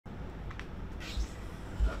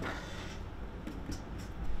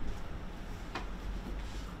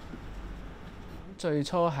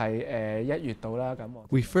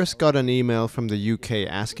We first got an email from the UK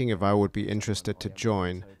asking if I would be interested to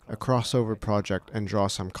join a crossover project and draw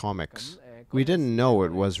some comics. We didn't know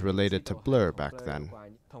it was related to Blur back then.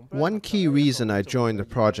 One key reason I joined the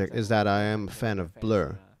project is that I am a fan of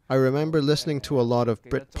Blur. I remember listening to a lot of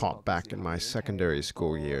Britpop back in my secondary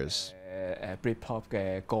school years. Britpop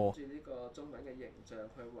嘅歌。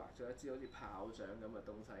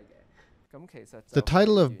 The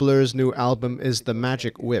title of Blur's new album is The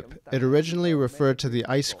Magic Whip. It originally referred to the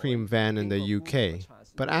ice cream van in the UK,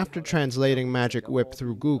 but after translating Magic Whip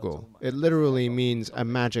through Google, it literally means a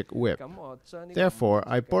magic whip. Therefore,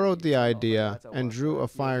 I borrowed the idea and drew a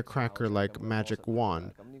firecracker-like magic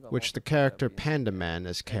wand, which the character Panda Man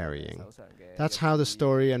is carrying. That's how the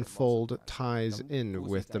story unfold ties in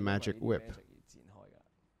with the magic whip.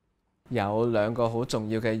 有兩個好重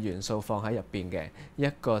要嘅元素放喺入邊嘅，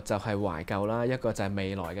一個就係懷舊啦，一個就係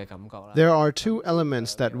未來嘅感覺啦。 There are two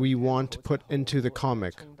elements that we want to put into the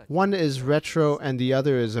comic. One is retro and the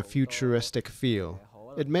other is a futuristic feel.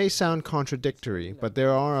 It may sound contradictory, but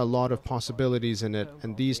there are a lot of possibilities in it,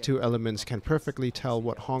 and these two elements can perfectly tell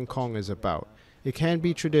what Hong Kong is about. It can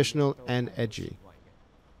be traditional and edgy.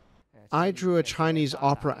 I drew a Chinese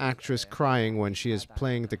opera actress crying when she is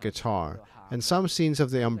playing the guitar, and some scenes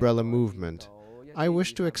of the umbrella movement. I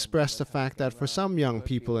wish to express the fact that for some young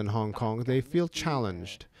people in Hong Kong, they feel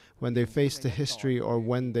challenged when they face the history or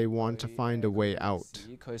when they want to find a way out.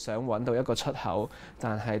 佢想揾到一個出口，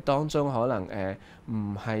但係當中可能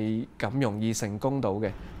唔係咁容易成功到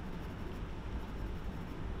嘅。